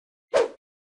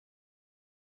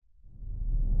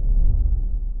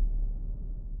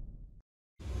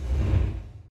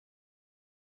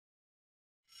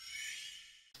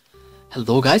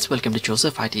Hello guys, welcome to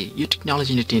Joseph IT, your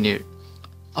technology entertainer.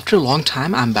 After a long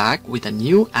time, I'm back with a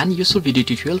new and useful video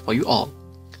tutorial for you all.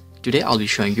 Today I'll be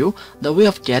showing you the way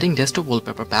of getting desktop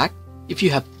wallpaper back if you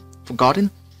have forgotten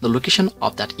the location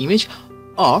of that image,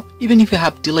 or even if you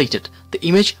have deleted the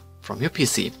image from your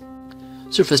PC.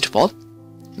 So first of all,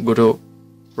 go to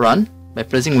Run by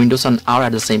pressing Windows and R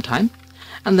at the same time,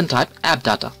 and then type app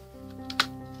data,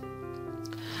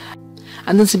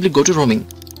 and then simply go to roaming,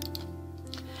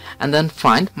 and then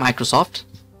find Microsoft,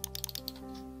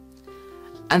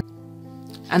 and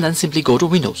then simply go to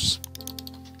Windows,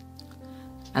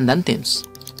 and then Themes,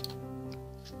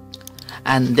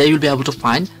 and there you'll be able to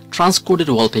find transcoded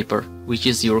wallpaper, which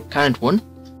is your current one.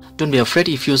 Don't be afraid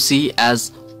if you see as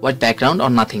white background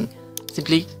or nothing.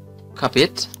 Simply copy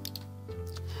it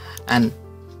and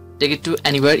take it to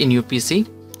anywhere in your PC.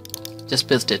 Just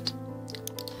paste it,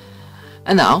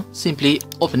 and now simply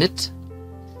open it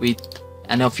with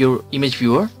any of your image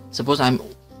viewer. Suppose I'm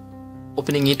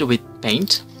opening it with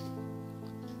Paint,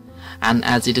 and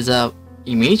as it is a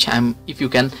image, if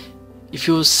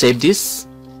you save this,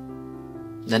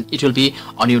 then it will be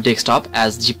on your desktop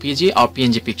as JPG or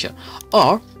PNG picture.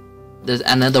 Or there's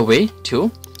another way too.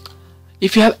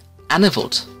 If you have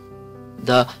enabled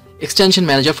the extension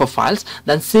manager for files,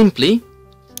 then simply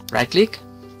right click,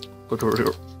 go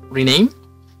to rename,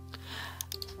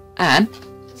 and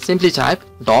simply type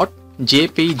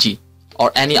 .jpg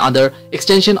or any other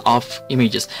extension of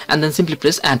images, and then simply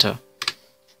press enter,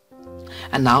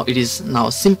 and now it is now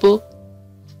a simple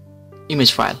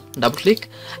image file. Double click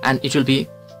and it will be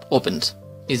opened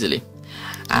easily.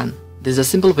 And this is a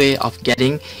simple way of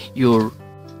getting your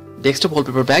desktop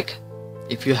wallpaper back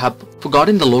if you have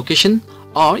forgotten the location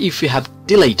or if you have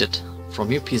deleted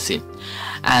from your PC.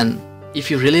 And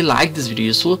if you really like this video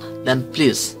useful, then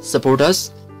please support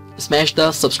us, smash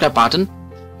the subscribe button,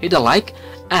 hit a like,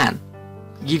 and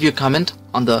give your comment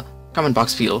on the comment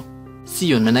box below. See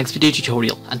you in my next video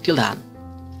tutorial. Until then,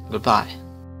 goodbye.